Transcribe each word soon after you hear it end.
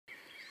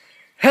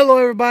Hello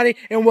everybody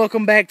and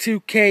welcome back to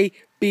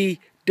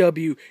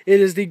KBW. It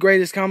is the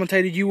greatest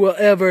commentator you will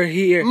ever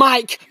hear.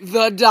 Mike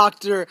the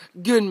Dr.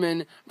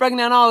 Goodman, breaking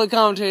down all the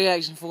commentary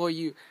action for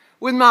you.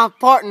 With my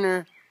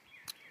partner,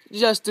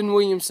 Justin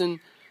Williamson.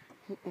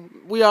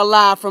 We are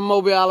live from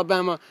Mobile,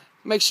 Alabama.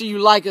 Make sure you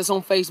like us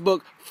on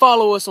Facebook,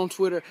 follow us on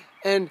Twitter,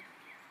 and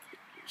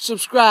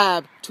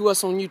subscribe to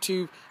us on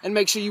YouTube. And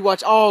make sure you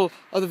watch all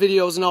of the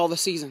videos and all the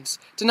seasons.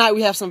 Tonight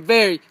we have some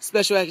very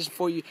special action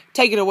for you.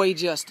 Take it away,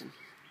 Justin.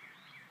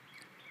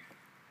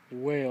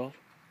 Well,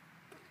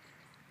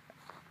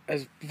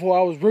 before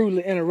I was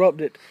rudely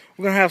interrupted,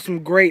 we're going to have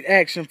some great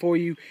action for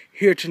you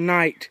here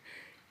tonight.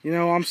 You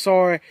know, I'm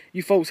sorry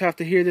you folks have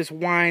to hear this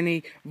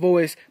whiny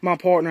voice my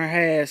partner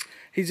has.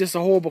 He's just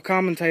a horrible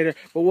commentator,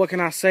 but what can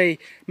I say?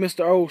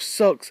 Mr. O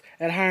sucks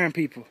at hiring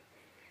people.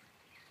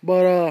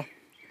 But,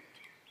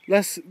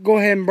 let's go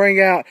ahead and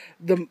bring out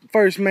the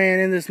first man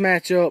in this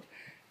matchup.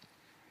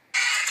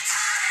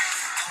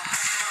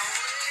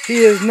 He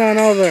is none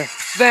other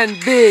than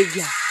Big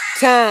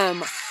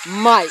Time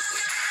Mike. It's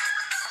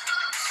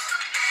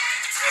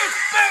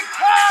big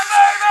time,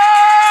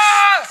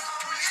 baby!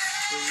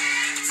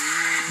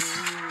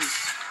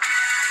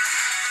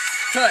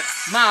 Cut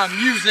my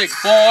music,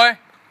 boy.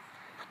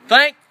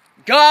 Thank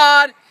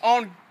God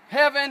on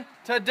heaven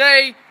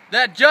today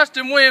that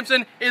Justin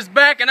Williamson is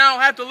back and I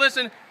don't have to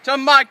listen to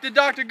Mike the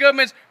Dr.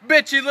 Goodman's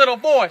bitchy little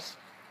voice.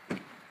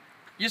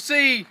 You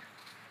see,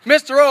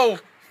 Mr. O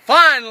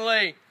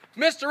finally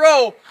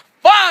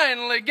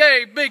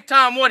gave Big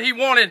Time what he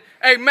wanted,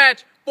 a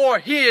match for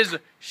his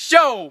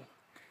show.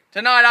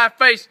 Tonight I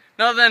face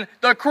none other than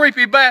the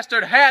creepy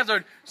bastard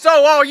Hazard. So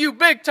all you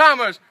Big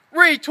Timers,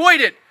 retweet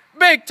it.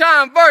 Big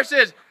Time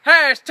versus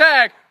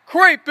hashtag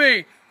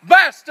creepy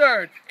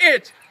bastard.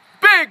 It's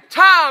Big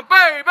Time,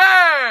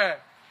 baby!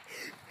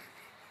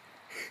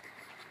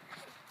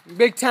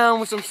 Big Time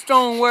with some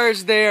strong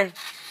words there,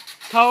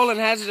 calling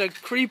Hazard a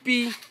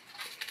creepy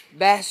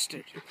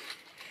bastard.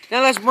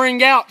 Now let's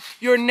bring out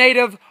your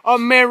Native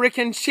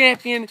American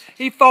champion.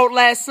 He fought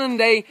last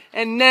Sunday,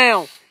 and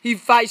now he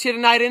fights here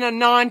tonight in a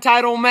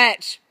non-title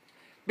match.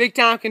 Big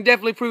Time can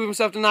definitely prove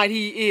himself tonight.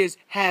 He is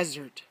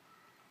Hazard.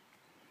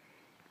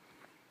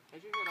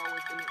 Has your head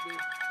always been that big?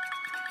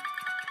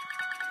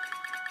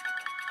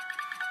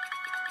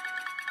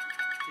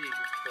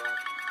 Jesus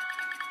Christ.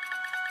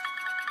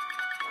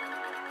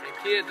 And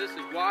kids, this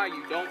is why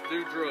you don't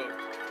do drugs.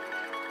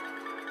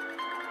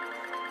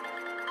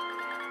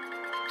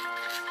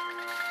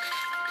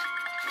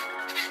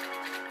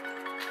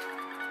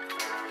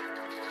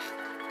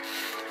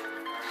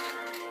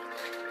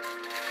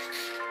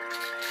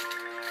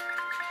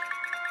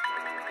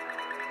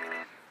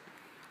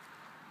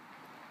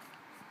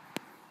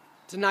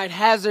 Tonight,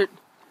 Hazard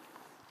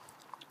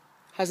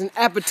has an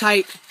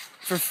appetite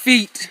for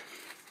feet.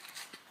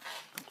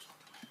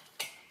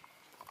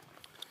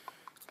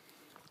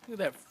 Look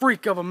at that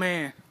freak of a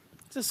man.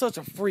 Just such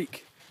a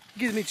freak. He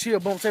gives me chill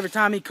bumps every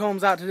time he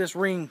comes out to this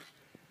ring.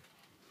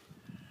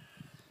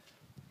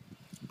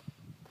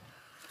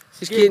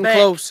 He's getting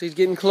close. He's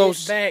getting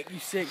close. Get back, you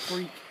sick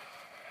freak.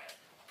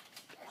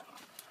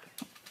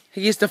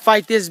 He gets to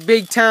fight this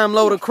big time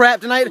load of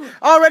crap tonight.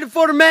 All ready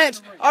for the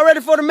match. All ready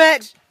for the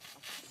match.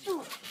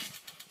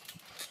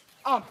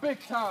 I'm Big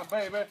Time,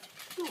 baby.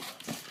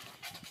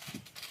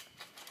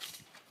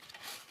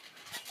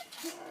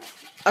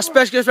 Our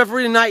special guest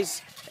referee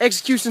tonight's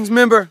Executions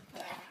member,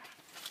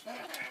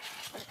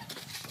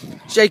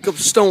 Jacob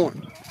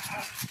Storm.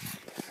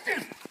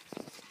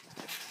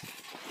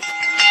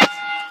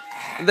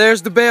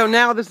 There's the bell.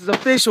 Now this is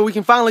official. We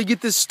can finally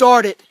get this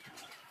started.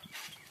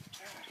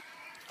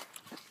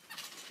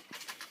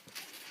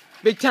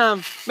 Big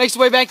Time makes his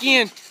way back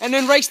in and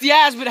then rakes the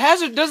eyes, but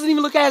Hazard doesn't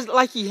even look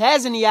like he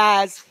has any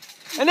eyes.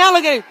 And now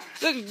look at him.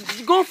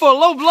 Look, going for a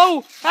low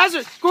blow.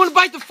 Hazard going to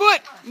bite the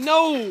foot.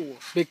 No.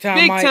 Big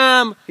Time Mike,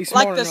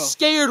 like the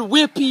scared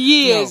whip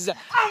he is,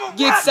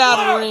 gets out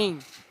of the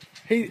ring.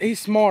 He's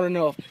smart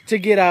enough to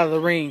get out of the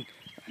ring.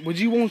 Would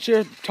you want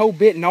your toe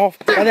bitten off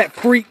by that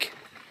freak?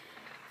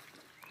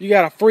 You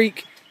got a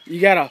freak.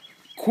 You got a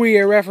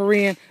queer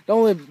refereeing. The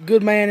only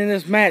good man in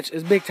this match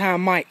is Big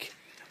Time Mike.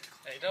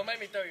 Hey, don't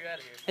make me throw you out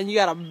of here. And you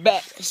got a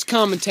badass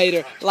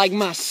commentator like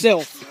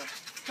myself.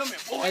 Come here,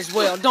 boy. As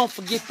well. Don't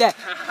forget that.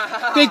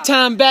 Big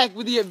Time back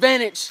with the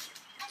advantage.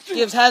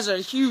 Gives Hazard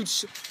a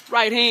huge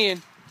right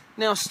hand.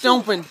 Now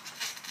stomping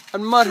a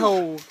mud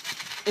hole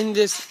in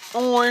this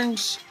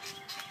orange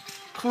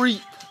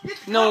creep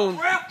known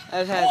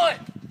as Hazard.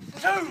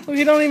 1, 2. Look,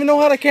 you don't even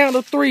know how to count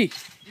to 3. You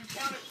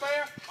count it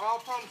fair, or I'll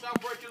promise I'll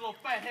break your little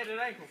fat-headed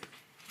ankle.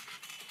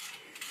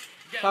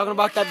 Talking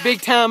about that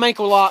Big Time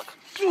ankle lock.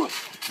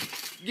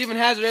 Giving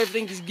Hazard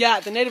everything he's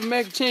got. The Native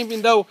American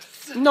champion, though,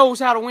 knows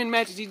how to win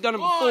matches. He's done it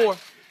before. 1,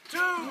 2.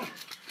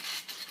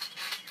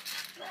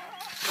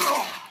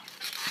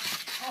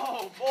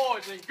 Oh,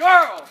 boys and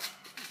girls,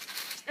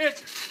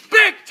 it's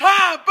Big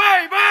Time,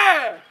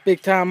 baby!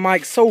 Big Time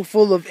Mike, so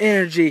full of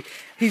energy.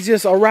 He's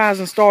just a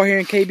rising star here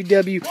in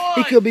KBW.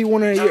 He could be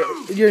one of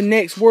your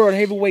next world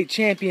heavyweight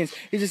champions.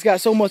 He just got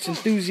so much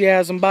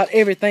enthusiasm about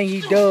everything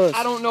he does.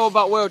 I don't know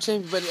about world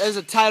champion, but there's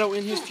a title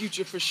in his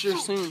future for sure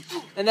soon.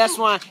 And that's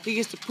why he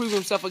gets to prove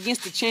himself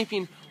against the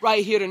champion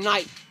right here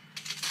tonight.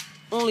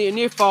 Only a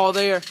near fall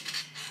there.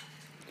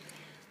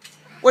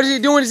 What is he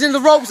doing? He's in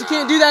the ropes. He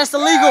can't do that. It's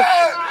illegal. 1,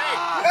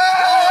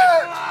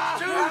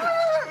 2,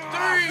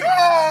 3,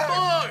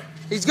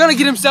 4. He's going to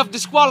get himself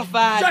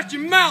disqualified. Shut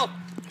your mouth,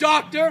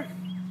 doctor.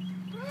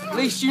 At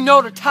least you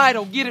know the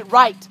title. Get it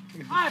right.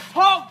 I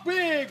talk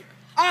big.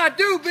 I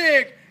do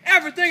big.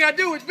 Everything I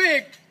do is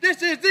big. This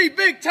is the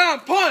big time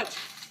punch.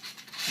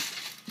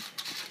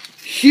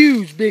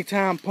 Huge big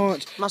time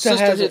punch. My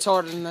sister hits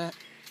harder than that.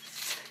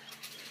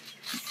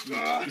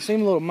 You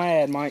seem a little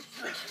mad, Mike.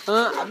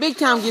 Big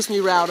time gets me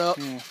riled up.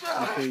 Yeah,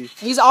 I feel you.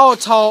 He's all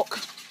talk.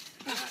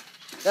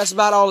 That's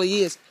about all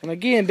he is. And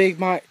again, big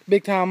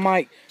time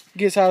Mike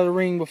gets out of the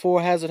ring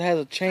before Hazard has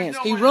a chance.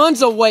 He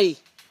runs away.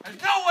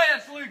 There's no way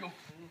that's legal.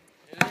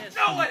 There's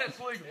no way that's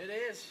legal. It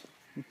is.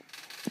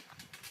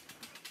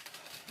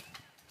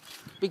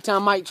 Big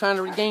time Mike trying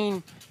to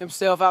regain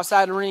himself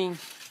outside the ring.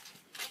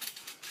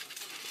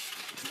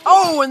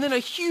 Oh, and then a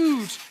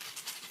huge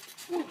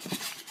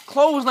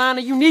clothesline,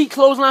 a unique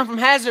clothesline from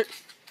Hazard.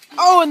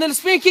 Oh, and then a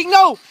spin kick.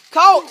 No,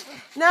 caught.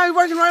 Now he's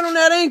working right on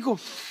that ankle.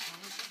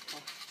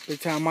 Big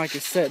time Mike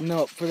is setting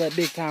up for that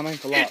big time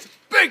ankle lock. It's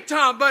big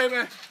time,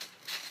 baby.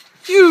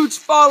 Huge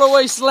fall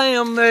away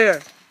slam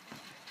there.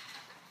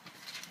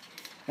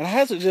 And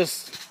Hazard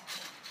just Gets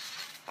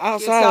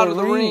outside out of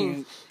the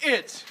ring.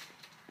 It's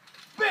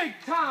big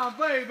time,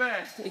 baby.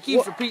 He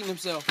keeps repeating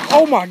himself.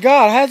 Oh my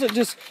God, Hazard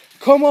just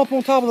come up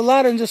on top of the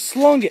ladder and just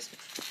slung it.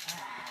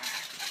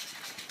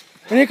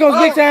 And here comes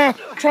Big Time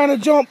trying to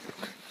jump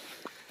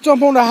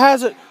on the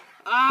Hazard,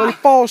 but he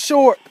falls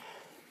short.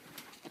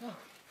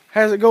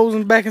 Hazard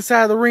goes back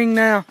inside the ring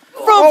now.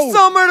 From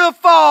summer to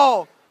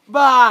fall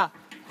by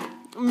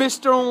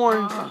Mr.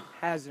 Orange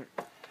Hazard.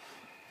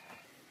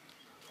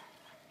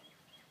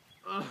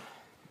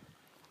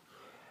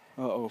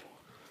 Uh-oh.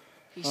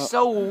 He's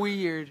so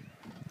weird,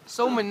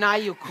 so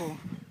maniacal,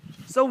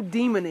 so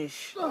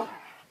demonish.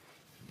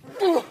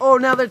 Oh,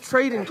 now they're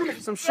trading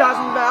some shots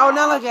in the back. Oh,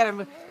 now look at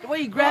him. The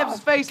way he grabs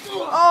his face.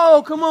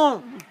 Oh, come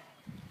on.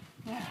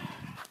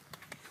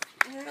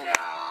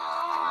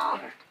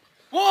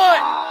 1,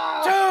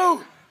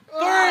 2,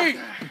 3.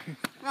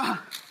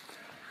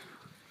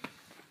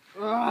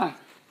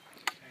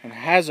 And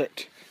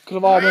Hazard could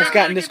have almost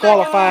gotten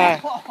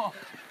disqualified.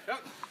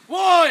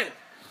 1.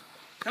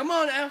 Come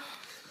on now.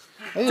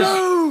 They're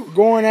just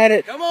going at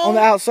it on the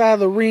outside of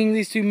the ring,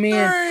 these two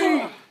men.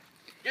 3.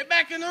 Get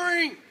back in the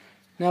ring.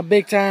 Now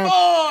Big Time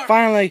 4.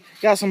 finally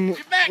got some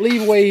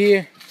leeway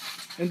here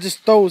and just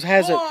throws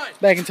Hazard 1.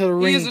 back into the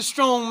He ring. is a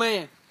strong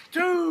man.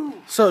 2.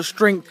 Such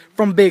strength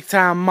from Big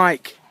Time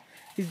Mike.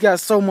 He's got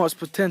so much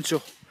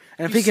potential.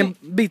 And if he can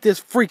beat this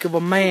freak of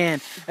a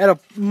man, that'll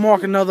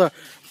mark another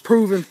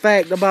proven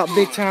fact about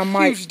Big Time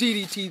Mike. Huge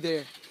DDT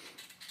there.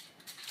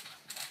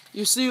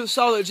 You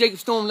saw that Jacob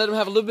Storm let him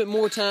have a little bit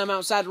more time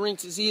outside the ring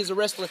since he is a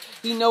wrestler.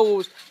 He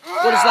knows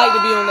what it's like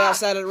to be on the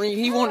outside of the ring.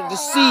 He wanted to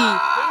see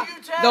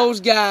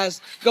those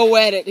guys go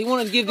at it. He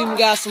wanted to give them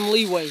guys some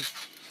leeway.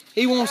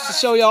 He wants to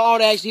show y'all all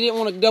the action. He didn't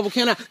want to double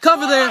count out.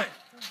 Cover there.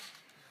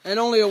 And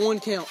only a 1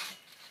 count.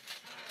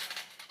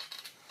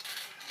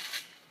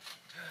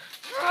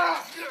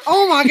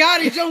 Oh my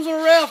God, he jumps on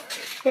the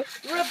ref. The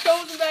ref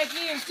throws him back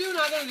in. Still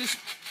not going to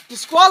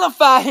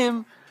disqualify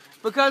him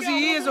because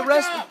he is a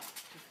wrestler.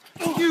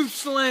 Huge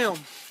slam.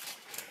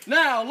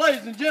 Now,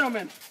 ladies and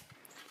gentlemen,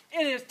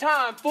 it is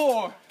time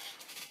for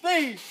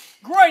the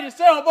greatest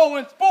elbow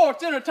in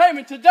sports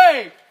entertainment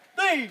today.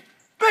 The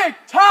Big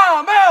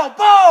Time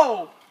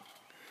Elbow.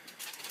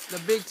 The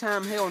Big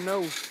Time hell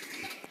no.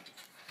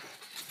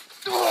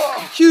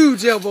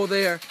 Huge elbow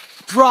there.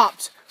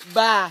 Dropped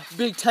by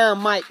Big Time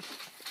Mike.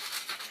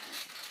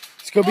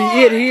 It's going to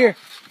be it here.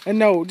 And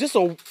no, just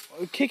a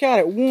kick out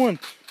at one.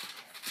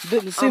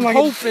 Didn't seem like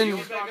hoping. You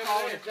get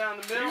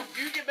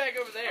back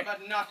over there. I'm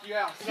about to knock you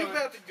out. You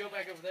have to go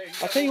back over there.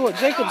 I'll tell you what,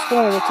 Jacob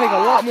Storm will take a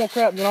lot more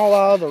crap than all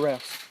our other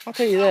refs. I'll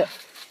tell you that.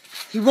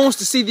 He wants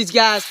to see these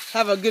guys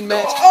have a good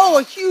match. Oh,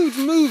 a huge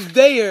move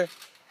there.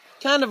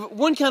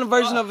 One kind of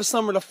version of a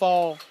summer to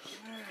fall.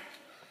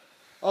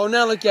 Oh,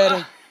 now look at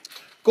him.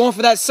 Going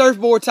for that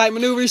surfboard type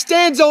maneuver. He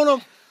stands on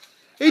him.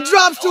 He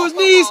drops to his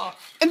knees.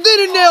 And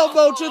then an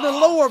elbow to the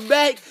lower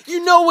back.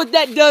 You know what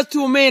that does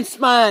to a man's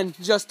spine,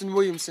 Justin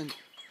Williamson.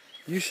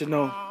 You should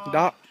know,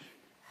 Doc.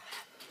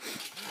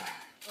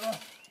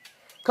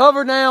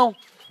 Cover now.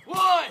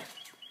 1,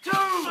 2.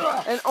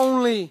 And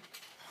only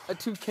a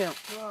 2 count.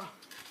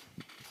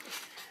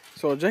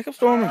 So are Jacob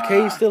Storm and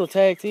Cade still a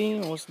tag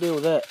team? What's the deal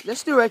with that? They're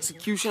still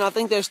execution. I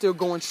think they're still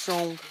going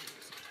strong.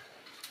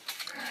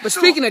 But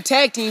speaking of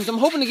tag teams, I'm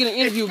hoping to get an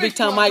interview with Big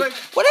Time Mike.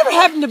 Whatever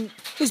happened to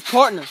his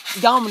partner,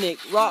 Dominic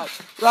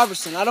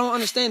Robertson? I don't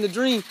understand the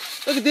dream.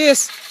 Look at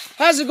this.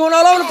 Hazard going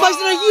all over the place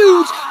and a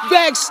huge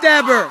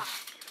backstabber.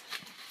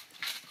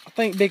 I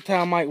think Big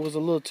Time Mike was a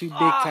little too big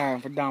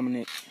time for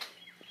Dominic.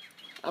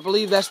 I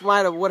believe that's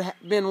might have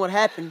been what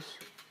happened.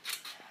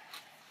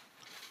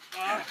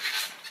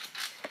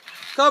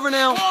 Cover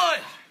now. 1,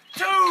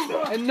 2.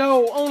 And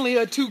no, only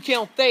a 2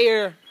 count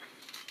there.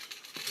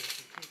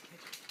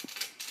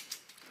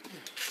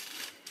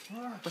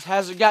 What's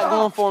Hazard got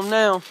going for him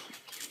now?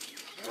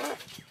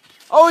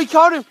 Oh, he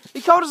caught him. He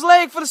caught his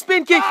leg for the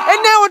spin kick.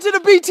 And now into the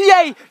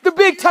BTA, the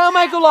big time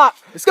ankle lock.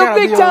 The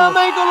big time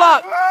ankle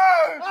lock.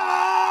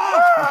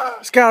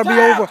 It's gotta be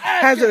over.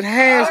 Hazard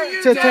has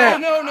to tap.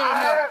 No.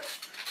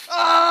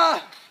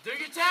 Do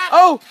you tap?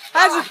 Oh,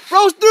 Hazard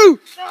rolls through.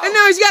 And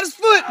now he's got his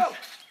foot. No.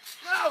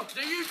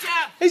 Do you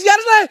tap? He's got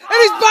his leg. And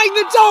he's biting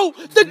the toe.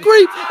 The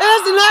creep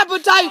has an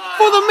appetite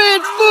for the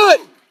man's foot.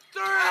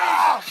 3.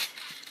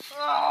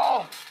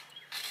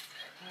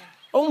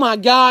 Oh my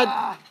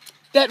God.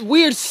 That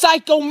weird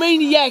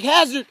psychomaniac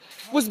Hazard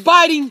was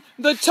biting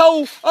the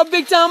toe of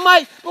Big Time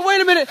Mike. But wait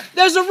a minute,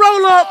 there's a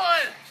roll up.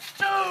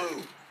 1,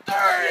 2, 3.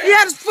 He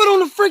had his foot on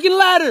the freaking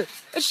ladder.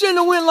 It shouldn't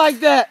have went like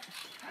that.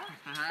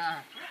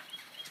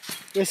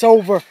 It's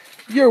over.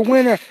 Your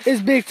winner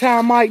is Big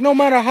Time Mike. No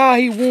matter how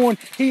he won,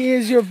 he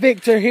is your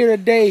victor here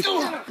today.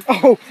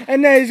 Oh,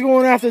 and now he's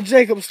going after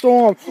Jacob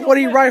Storm, what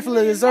he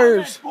rightfully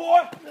deserves.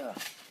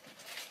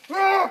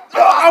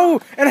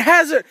 Oh, and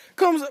Hazard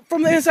comes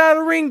from the inside of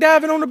the ring,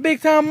 diving on the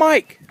Big Time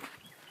Mike.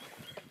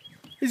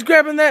 He's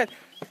grabbing that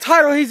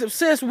title he's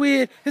obsessed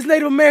with, his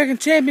Native American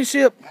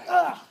Championship.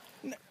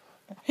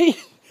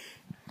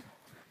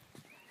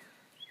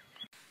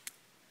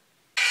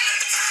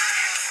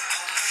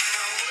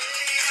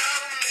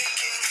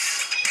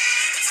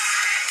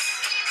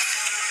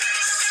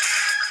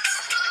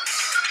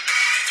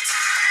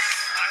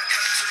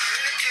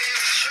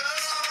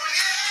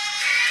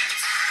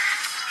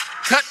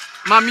 Cut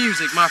my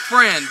music, my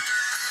friend.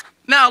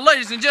 Now,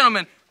 ladies and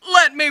gentlemen,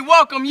 let me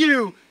welcome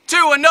you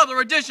to another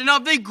edition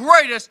of the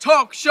greatest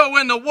talk show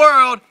in the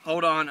world.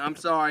 Hold on, I'm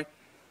sorry.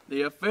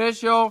 The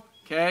official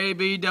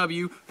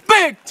KBW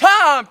Big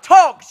Time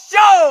Talk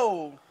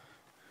Show.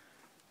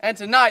 And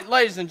tonight,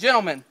 ladies and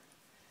gentlemen,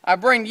 I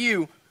bring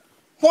you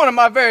one of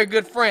my very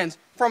good friends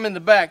from in the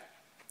back,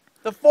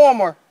 the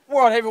former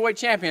World Heavyweight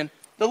Champion,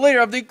 the leader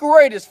of the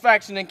greatest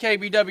faction in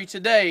KBW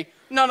today,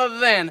 none other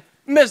than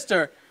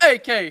Mr.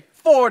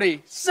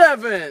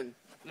 AK-47.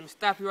 Let me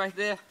stop you right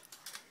there.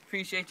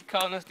 Appreciate you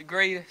calling us the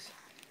greatest.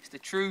 It's the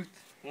truth.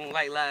 We don't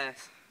like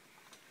lies.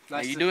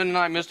 How you doing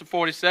tonight, Mr.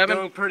 47?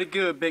 Doing pretty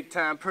good, Big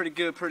Time. Pretty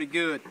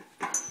good.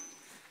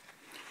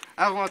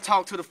 I want to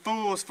talk to the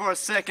fools for a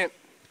second.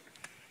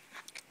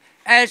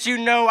 As you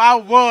know, I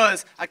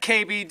was a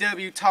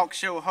KBW talk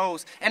show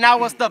host, and I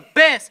was the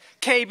best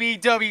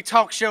KBW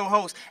talk show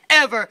host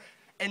ever.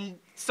 And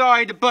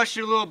sorry to bust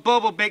your little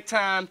bubble, Big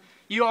Time.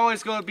 You're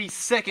always going to be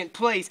second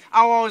place.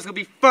 I'm always going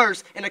to be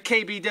first in a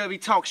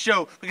KBW talk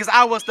show because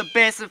I was the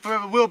best and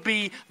forever will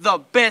be the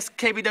best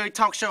KBW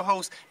talk show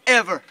host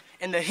ever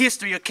in the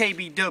history of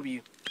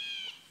KBW.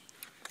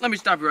 Let me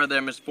stop you right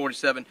there, Mr.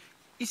 47.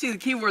 You see, the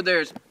key word there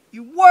is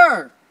you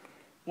were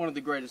one of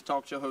the greatest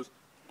talk show hosts.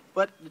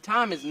 But the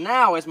time is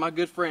now, as my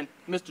good friend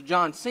Mr.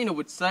 John Cena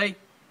would say.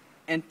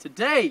 And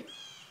today,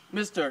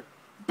 Mr.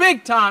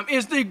 Big Time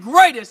is the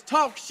greatest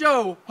talk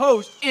show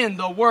host in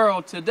the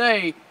world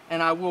today.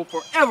 And I will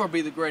forever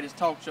be the greatest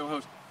talk show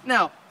host.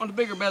 Now, on the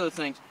bigger, better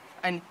things.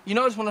 And you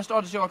notice when I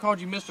started the show, I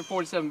called you Mr.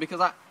 47 because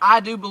I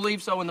do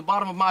believe so in the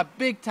bottom of my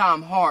big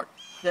time heart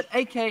that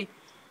AK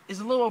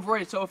is a little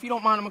overrated. So if you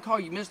don't mind, I'm going to call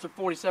you Mr.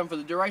 47 for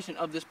the duration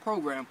of this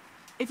program.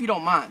 If you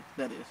don't mind,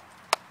 that is.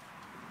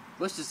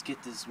 Let's just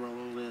get this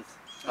rolling with.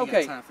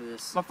 Okay. Got time for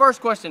this. My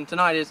first question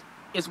tonight is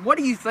what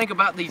do you think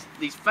about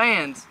these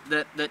fans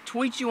that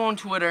tweet you on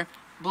Twitter,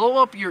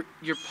 blow up your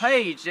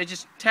page, they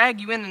just tag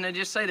you in and they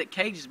just say that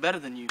Cage is better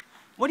than you?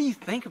 What do you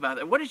think about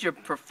that? What is your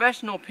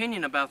professional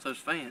opinion about those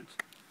fans?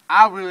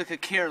 I really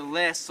could care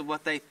less of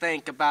what they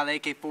think about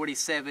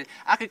AK-47.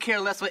 I could care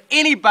less what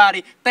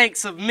anybody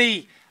thinks of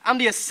me. I'm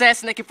the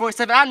assassin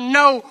AK-47. I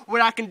know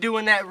what I can do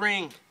in that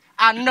ring.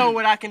 I know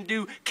what I can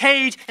do.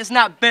 Cage is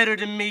not better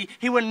than me.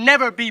 He will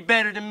never be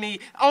better than me.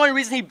 The only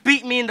reason he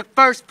beat me in the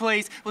first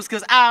place was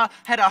because I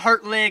had a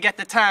hurt leg at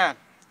the time.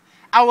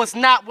 I was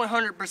not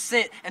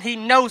 100%, and he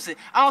knows it.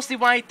 I don't see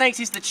why he thinks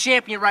he's the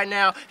champion right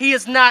now. He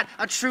is not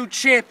a true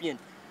champion.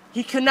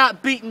 He could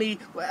not beat me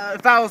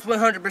if I was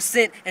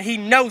 100%, and he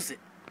knows it.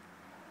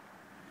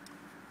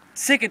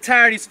 Sick and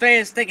tired of these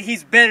fans thinking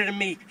he's better than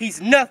me. He's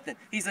nothing.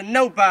 He's a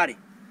nobody.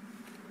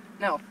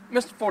 Now,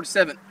 Mr.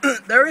 47,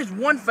 there is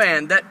one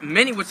fan that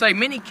many would say,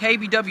 many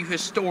KBW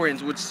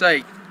historians would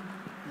say,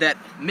 that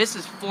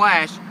Mrs.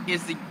 Flash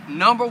is the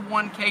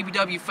 #1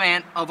 KBW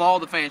fan of all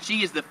the fans.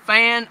 She is the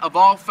fan of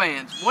all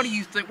fans. What do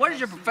you think? What is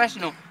your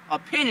professional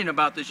opinion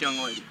about this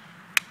young lady?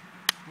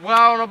 Well,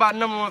 I don't know about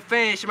 #1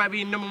 fan. She might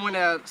be #1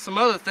 at some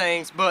other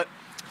things, but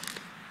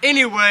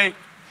anyway.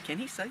 Can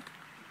he say?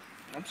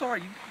 I'm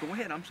sorry. You go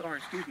ahead. I'm sorry.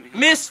 Excuse me.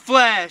 Miss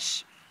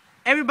Flash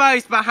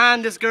Everybody's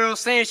behind this girl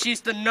saying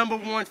she's the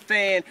 #1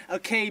 fan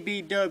of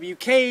KBW.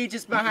 Cage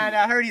is behind it.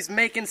 I heard he's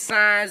making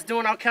signs,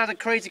 doing all kinds of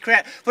crazy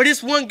crap for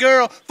this one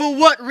girl. For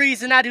what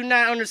reason, I do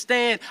not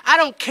understand. I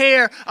don't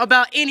care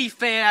about any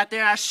fan out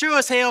there. I sure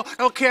as hell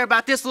don't care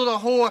about this little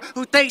whore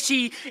who thinks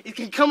she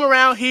can come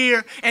around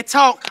here and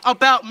talk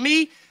about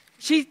me.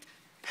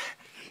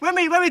 Let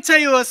me tell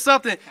you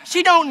something.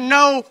 She don't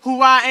know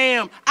who I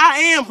am. I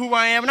am who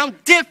I am, and I'm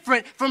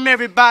different from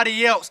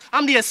everybody else.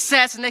 I'm the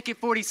assassin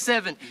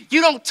AK-47.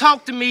 You don't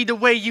talk to me the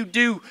way you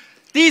do.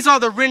 These are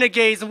the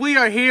renegades, and we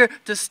are here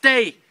to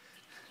stay.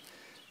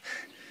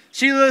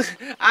 She looks,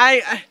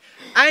 I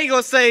ain't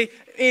gonna say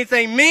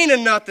anything mean or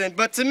nothing,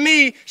 but to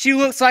me, she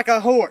looks like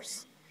a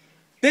horse.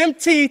 Them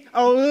teeth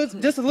are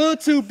just a little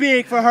too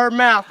big for her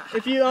mouth,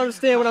 if you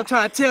understand what I'm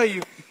trying to tell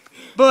you.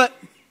 But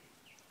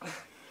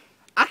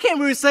I can't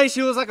really say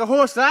she looks like a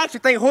horse. I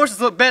actually think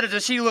horses look better than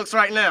she looks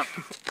right now.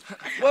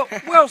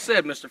 Well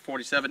said, Mr.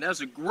 47. That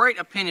was a great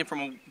opinion from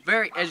a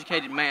very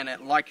educated man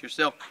like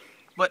yourself.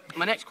 But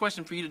my next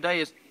question for you today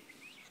is,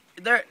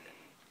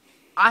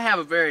 I have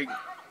a very,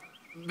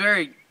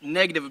 very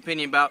negative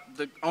opinion about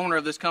the owner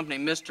of this company,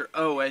 Mr.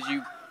 O, as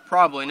you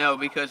probably know,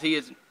 because he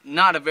is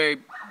not a very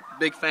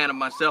big fan of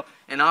myself,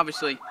 and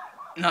obviously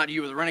not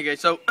you or the Renegade.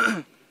 So,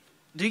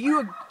 do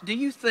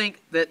you think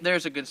that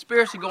there's a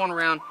conspiracy going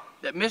around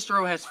that Mr.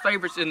 O has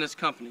favorites in this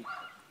company?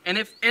 And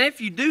if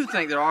you do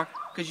think there are,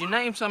 could you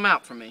name some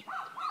out for me?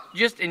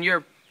 Just in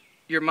your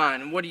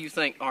mind, and what do you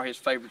think are his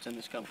favorites in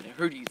this company?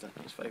 Who do you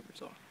think his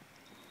favorites are?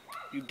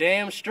 You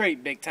damn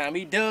straight, big time.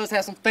 He does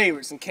have some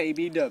favorites in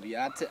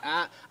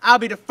KBW. I'll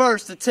be the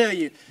first to tell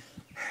you.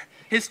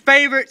 His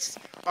favorites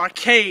are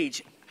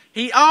Cage.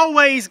 He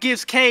always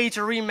gives Cage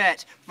a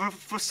rematch.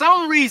 For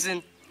some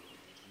reason,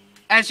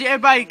 as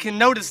everybody can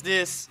notice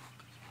this,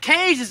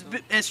 Cage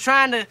is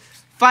trying to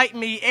fight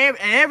me at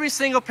every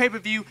single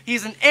pay-per-view.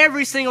 He's in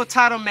every single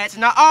title match,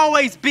 and I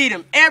always beat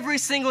him every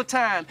single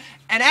time.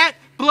 And at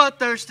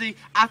Bloodthirsty,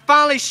 I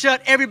finally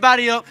shut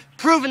everybody up,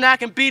 proving that I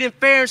can beat him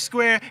fair and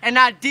square, and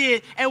I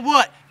did. And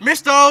what?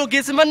 Mr. O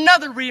gives him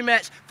another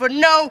rematch for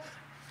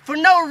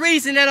no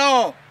reason at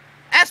all.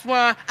 That's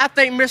why I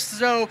think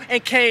Mr. O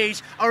and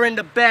Cage are in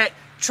the back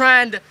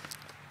trying to,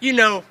 you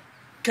know,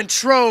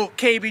 control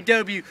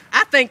KBW.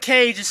 I think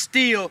Cage is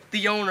still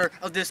the owner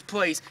of this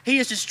place.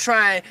 He's just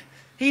trying,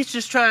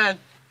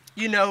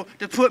 you know,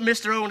 to put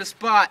Mr. O on the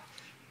spot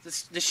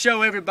to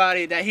show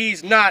everybody that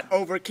he's not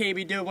over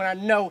KBW when I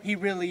know he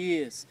really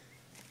is.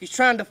 He's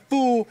trying to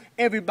fool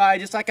everybody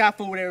just like I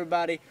fooled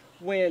everybody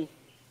when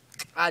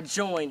I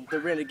joined the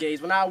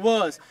Renegades, when I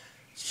was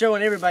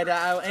showing everybody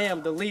that I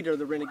am the leader of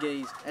the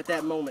Renegades at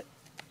that moment.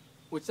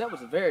 Which that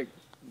was a very,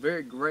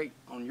 very great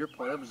on your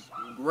part. That was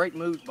great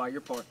moves by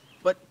your part.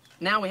 But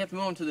now we have to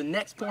move on to the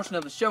next portion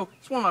of the show.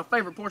 It's one of my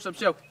favorite portions of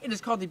the show. It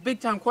is called the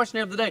Big Time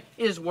Questionnaire of the Day.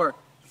 It is where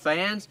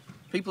fans,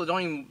 people that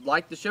don't even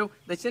like the show,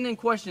 they send in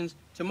questions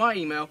to my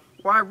email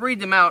where I read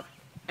them out,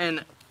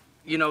 and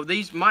you know,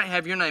 these might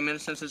have your name in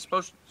it since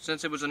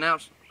it was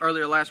announced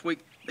earlier last week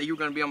that you were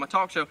going to be on my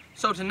talk show.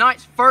 So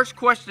tonight's first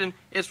question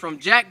is from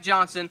Jack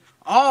Johnson,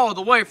 all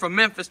the way from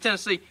Memphis,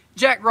 Tennessee.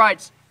 Jack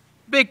writes,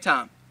 "Big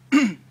Time,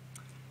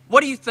 what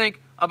do you think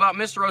about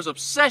Mr. O's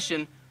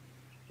obsession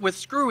with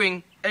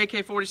screwing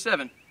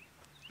AK-47?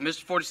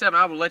 Mr. 47,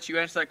 I will let you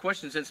answer that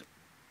question since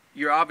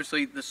you're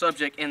obviously the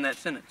subject in that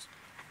sentence."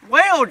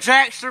 Well,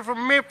 Jackson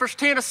from Memphis,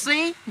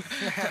 Tennessee,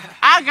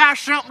 I got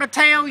something to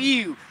tell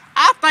you.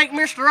 I think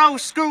Mr.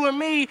 O's screwing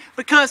me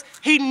because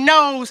he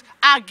knows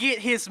I get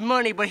his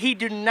money, but he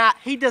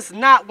does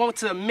not want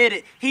to admit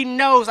it. He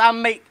knows I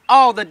make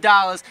all the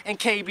dollars in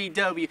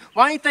KBW.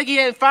 Why do you think he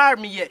hasn't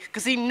fired me yet?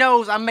 Because he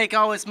knows I make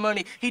all his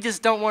money. He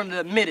just don't want to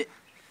admit it.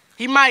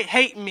 He might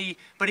hate me,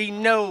 but he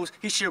knows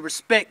he should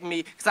respect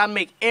me because I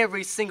make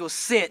every single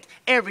cent,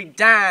 every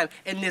dime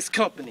in this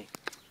company.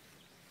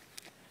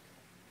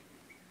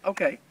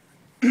 Okay.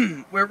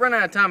 We're running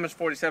out of time, Mr.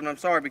 47. I'm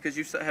sorry because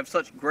you have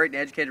such great and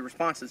educated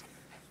responses.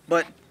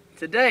 But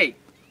today,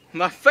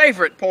 my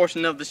favorite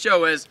portion of the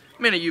show, as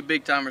many of you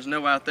big timers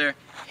know out there,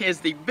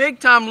 is the Big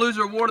Time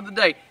Loser Award of the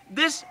Day.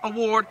 This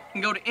award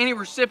can go to any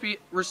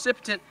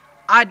recipient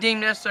I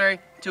deem necessary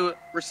to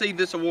receive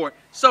this award.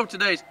 So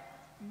today's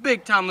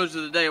Big Time Loser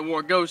of the Day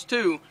award goes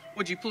to,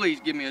 would you please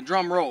give me a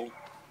drum roll?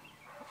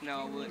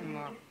 No, I wouldn't.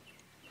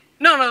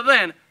 None other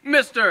than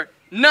Mr.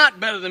 Not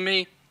Better Than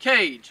Me,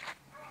 Cage,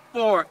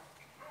 for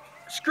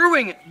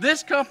screwing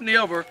this company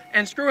over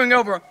and screwing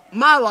over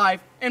my life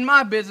and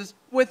my business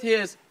with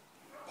his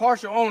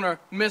partial owner,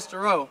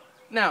 Mr. O.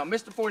 Now,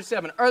 Mr.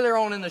 47, earlier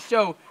on in the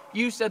show,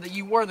 you said that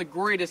you were the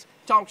greatest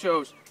talk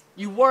shows.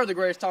 You were the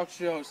greatest talk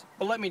shows.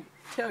 But let me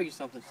tell you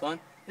something, son.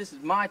 This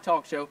is my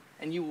talk show,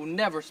 and you will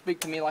never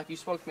speak to me like you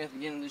spoke to me at the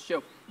beginning of the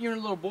show. You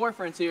and your little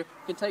boyfriends here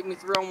can take me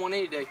 3-on-1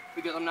 any day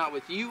because I'm not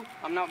with you,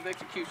 I'm not with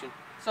execution.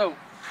 So,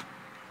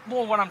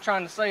 boy, what I'm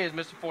trying to say is,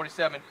 Mr.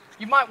 47,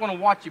 you might want to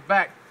watch your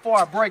back before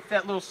I break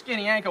that little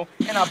skinny ankle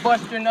and I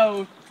bust your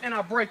nose and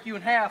I break you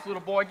in half,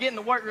 little boy. Get in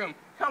the weight room.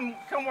 Come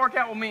work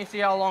out with me and see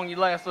how long you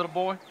last, little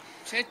boy.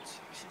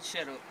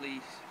 Shut up,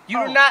 please.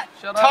 You do not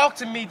shut talk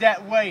to me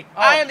that way.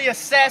 I am the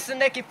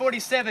assassin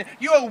AK-47.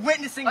 You are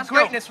witnessing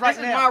greatness right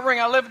now. This is my ring.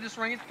 I live in this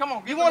ring. Come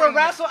on. You want to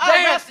wrestle? I'll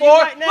Dance, wrestle you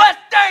boy. right now. Let's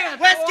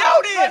dance. Let's boy.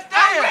 go then. Let's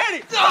I'm dance.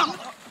 ready.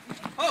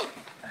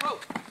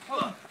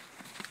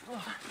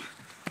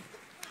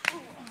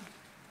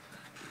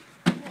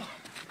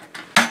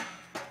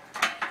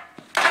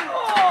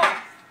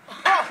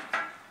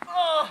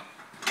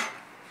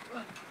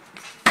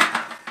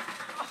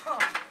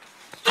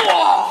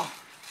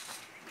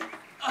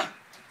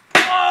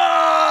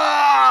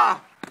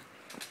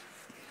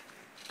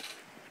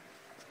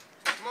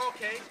 Come on,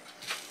 Kate.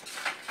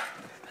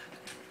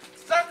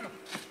 Circle.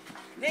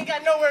 You ain't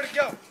got nowhere to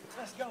go.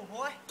 Let's go,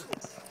 boy. You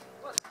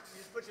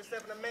just put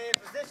yourself in a man's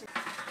position.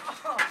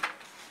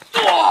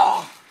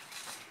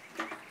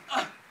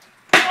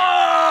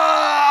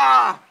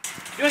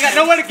 You ain't got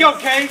nowhere to go,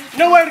 Kane.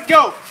 Nowhere to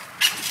go.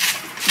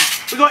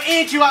 We're gonna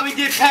end you like we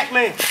did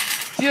Pac-Man.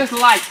 Just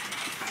like.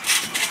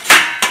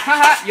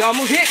 Haha, you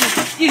almost hit me.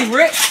 Get him,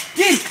 Rick.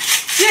 Get him.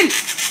 Get him.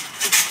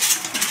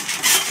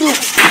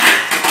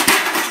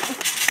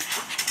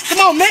 Come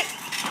on, Mick.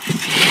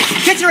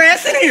 Get your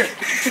ass in here.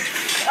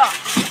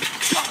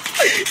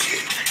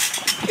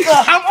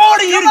 I'm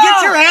ordering you to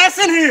get your ass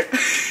in here.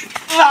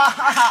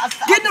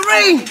 Get in the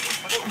ring.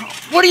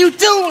 What are you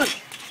doing?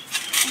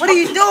 What are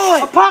you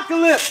doing?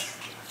 Apocalypse.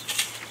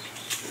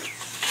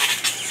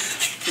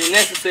 It's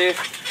necessary.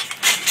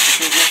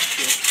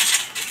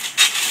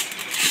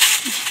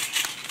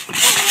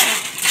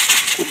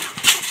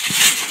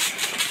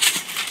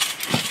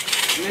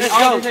 Let's All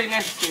go. this ain't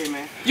necessary,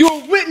 man. You're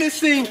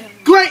witnessing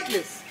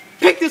greatness.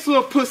 Pick this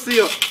little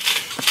pussy up.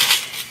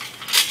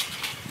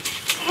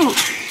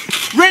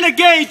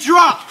 Renegade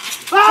drop.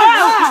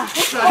 What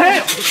the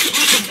hell?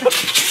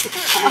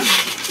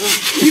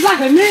 He's like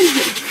a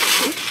ninja.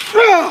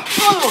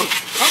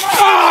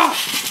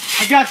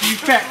 I got you, you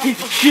fat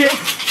piece of shit.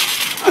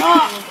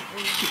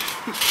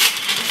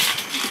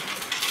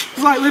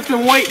 It's like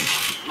lifting weights.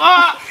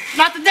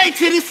 Not today,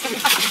 titties.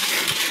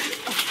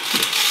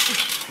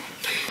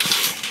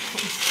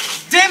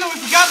 Damn it, we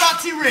forgot about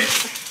T-Rex.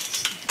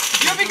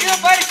 You'll be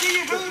good, buddy. See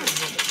you, dude.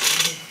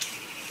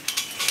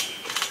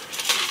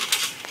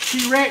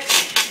 T-Rex.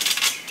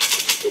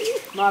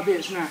 My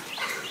bitch now.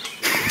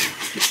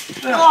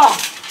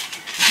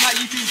 Not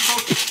you two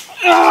focus.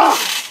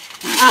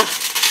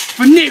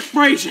 For Nick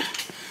Frazier,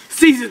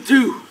 season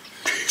 2.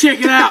 Check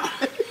it out.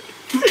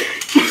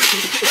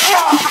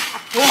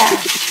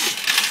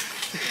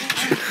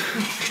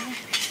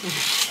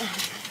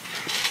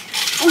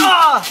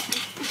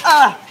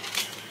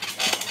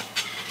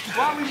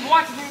 While we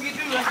watching him get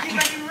through, let's get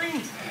back in the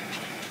ring.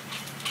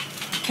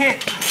 Can't.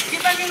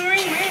 Get back in the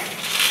ring, man.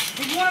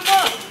 He's one of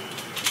us.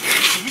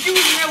 If you do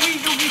it in that way,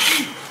 he's gonna get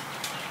you.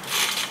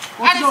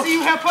 I didn't see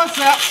you help us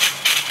out.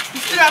 You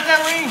stood out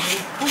that ring.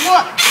 For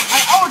what? I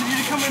ordered you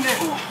to come in there.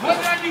 What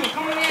did I do?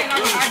 Come in there and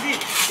I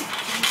did.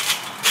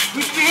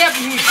 We should be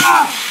helping him.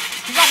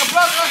 He's like a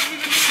brother us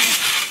we've been doing.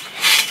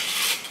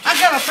 I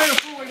got a fatal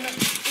fool right now.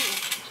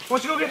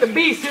 Once you go get the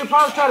beast, he'll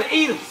probably try to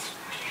eat us.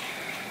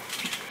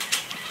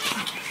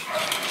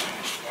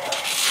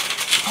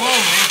 Come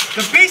on, man.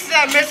 The beast is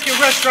at a Mexican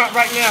restaurant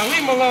right now.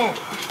 Leave him alone.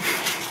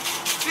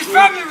 This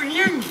family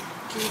reunion.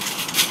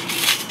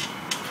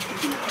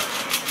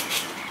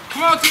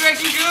 Come on,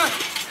 T-Rex, you good?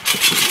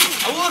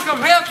 I will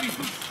come help you.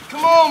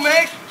 Come on,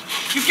 man.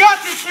 You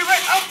got this,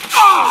 T-Rex.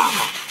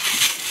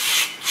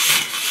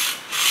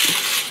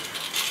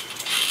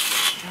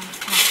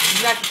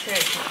 You got the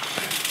cash.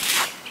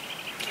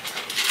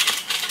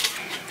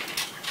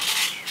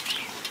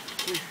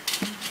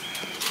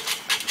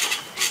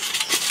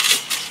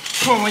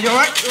 Come on, man. You all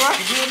right? You all right?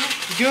 You good, man?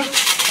 You good?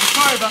 I'm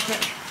sorry about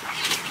that.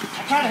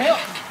 I'm trying to help.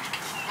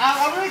 I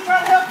really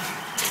tried to help you.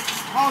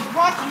 I was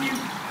watching you.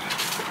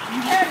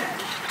 You had it.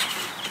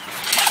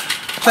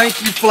 Thank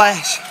you,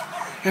 Flash,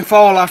 and for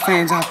all our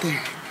fans out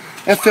there.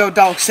 FL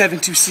Dog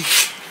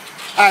 726,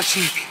 our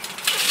champion.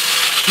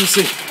 You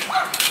see.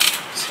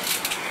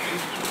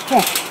 Come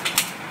on.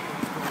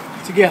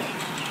 Together.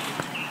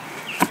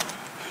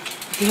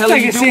 What the hell are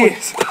you doing?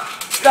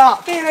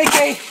 Stop. Man, AK,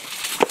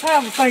 I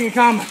have a thing in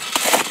common.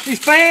 These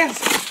fans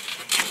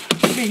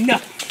mean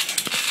nothing.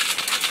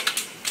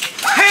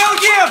 Hell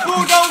yeah,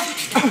 bulldozer.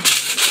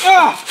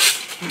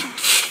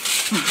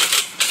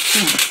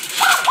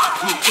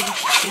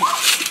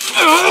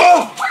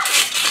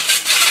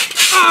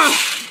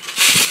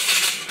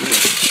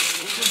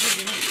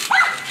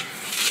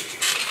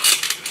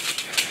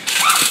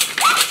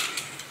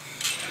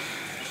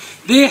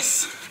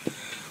 This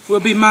will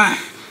be mine.